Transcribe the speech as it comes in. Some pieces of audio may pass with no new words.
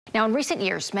Now, in recent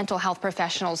years, mental health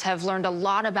professionals have learned a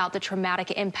lot about the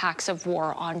traumatic impacts of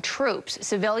war on troops.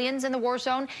 Civilians in the war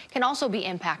zone can also be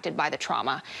impacted by the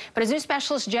trauma. But as news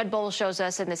specialist Jed Boles shows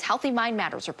us in this Healthy Mind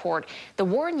Matters report, the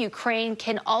war in Ukraine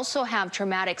can also have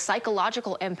traumatic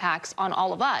psychological impacts on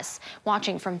all of us,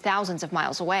 watching from thousands of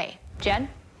miles away. Jed?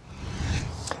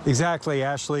 Exactly,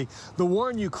 Ashley. The war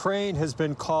in Ukraine has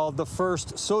been called the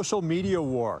first social media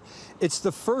war. It's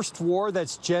the first war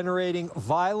that's generating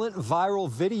violent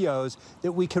viral videos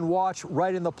that we can watch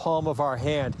right in the palm of our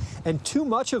hand. And too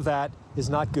much of that is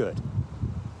not good.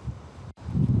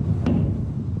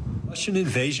 Russian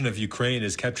invasion of Ukraine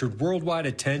has captured worldwide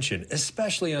attention,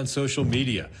 especially on social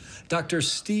media. Dr.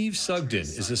 Steve Sugden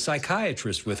is a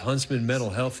psychiatrist with Huntsman Mental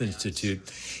Health Institute.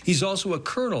 He's also a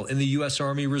colonel in the U.S.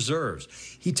 Army Reserves.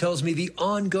 He tells me the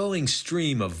ongoing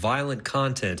stream of violent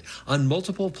content on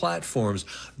multiple platforms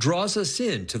draws us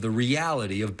into the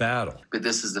reality of battle. But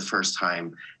this is the first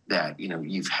time that,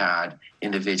 you've had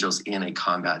individuals in a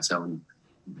combat zone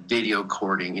video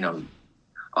recording,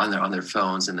 on their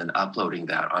phones and then uploading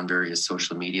that on various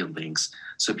social media links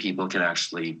so people can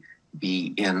actually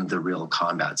be in the real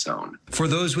combat zone. For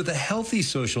those with a healthy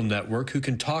social network who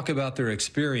can talk about their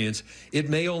experience, it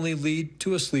may only lead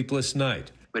to a sleepless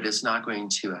night. But it's not going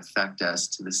to affect us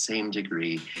to the same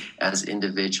degree as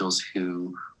individuals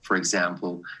who, for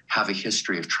example, have a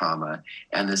history of trauma,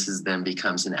 and this then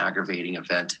becomes an aggravating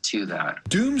event to that.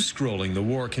 Doom scrolling the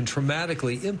war can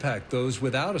traumatically impact those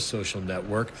without a social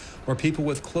network or people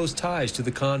with close ties to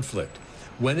the conflict.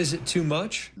 When is it too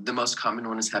much? The most common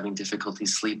one is having difficulty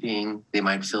sleeping. They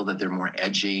might feel that they're more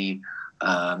edgy.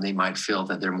 They might feel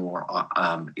that they're more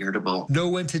irritable. Know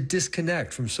when to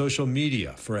disconnect from social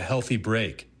media for a healthy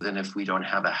break. Then if we don't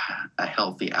have a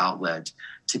healthy outlet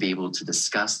to be able to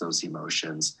discuss those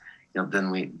emotions,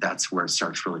 then that's where it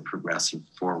starts really progressing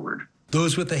forward.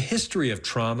 Those with a history of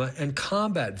trauma and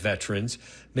combat veterans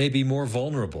may be more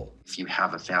vulnerable. If you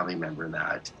have a family member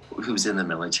who's in the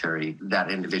military, that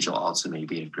individual also may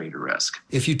be at greater risk.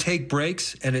 If you take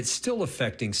breaks and it's still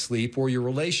affecting sleep or your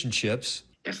relationships,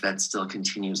 if that still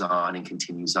continues on,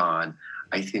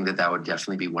 I think that would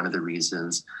definitely be one of the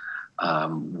reasons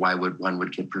why one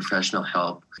would get professional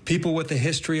help. People with a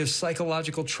history of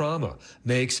psychological trauma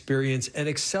may experience an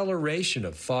acceleration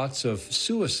of thoughts of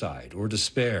suicide or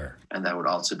despair. And that would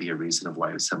also be a reason of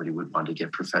why somebody would want to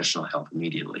get professional help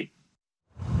immediately.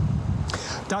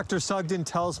 Dr. Sugden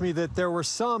tells me that there were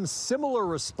some similar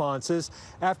responses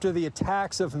after the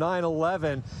attacks of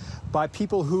 9/11 by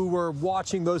people who were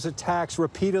watching those attacks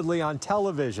repeatedly on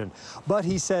television. But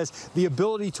he says the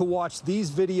ability to watch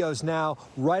these videos now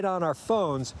right on our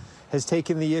phones has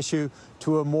taken the issue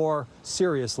to a more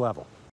serious level.